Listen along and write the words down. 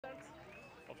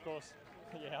Of course,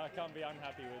 yeah, I can't be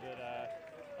unhappy with it.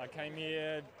 I came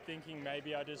here thinking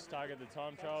maybe I just target the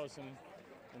time trials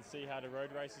and see how the road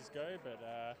races go, but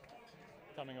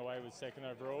coming away with second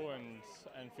overall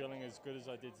and feeling as good as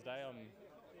I did today,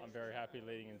 I'm very happy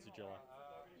leading into July.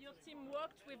 Your team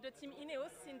worked with the team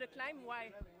Ineos in the climb.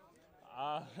 Why?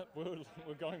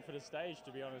 We're going for the stage,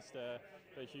 to be honest.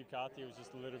 But Hugh Carthy was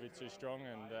just a little bit too strong,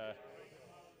 and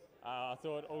I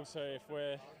thought also if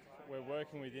we're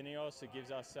working with Ineos, it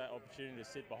gives us that opportunity to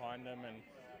sit behind them, and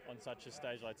on such a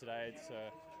stage like today,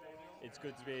 it's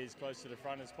good to be as close to the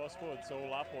front as possible. It's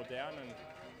all up or down,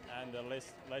 and the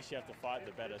less you have to fight,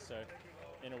 the better. So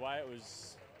in a way, it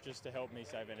was just to help me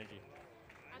save energy.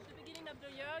 At the beginning of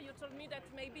the year, you told me that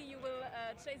maybe you will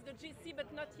chase the GC,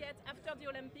 but not yet after the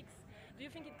Olympics. Do you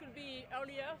think it could be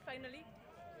earlier, finally?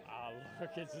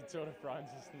 Look, it's the Tour de France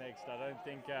is next. I don't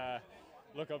think...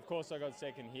 look, of course I got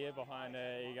second here behind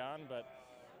Egan, but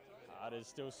there's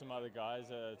still some other guys.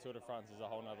 Tour de France is a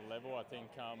whole nother level. I think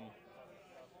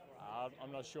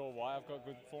I'm not sure why I've got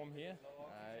good form here.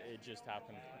 It just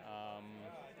happened.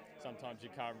 Sometimes you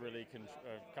can't really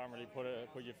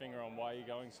put your finger on why you're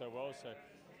going so well. So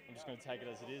I'm just going to take it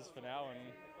as it is for now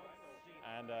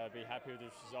and be happy with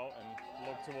this result and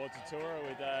look towards the tour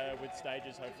with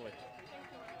stages hopefully.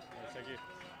 Thank you.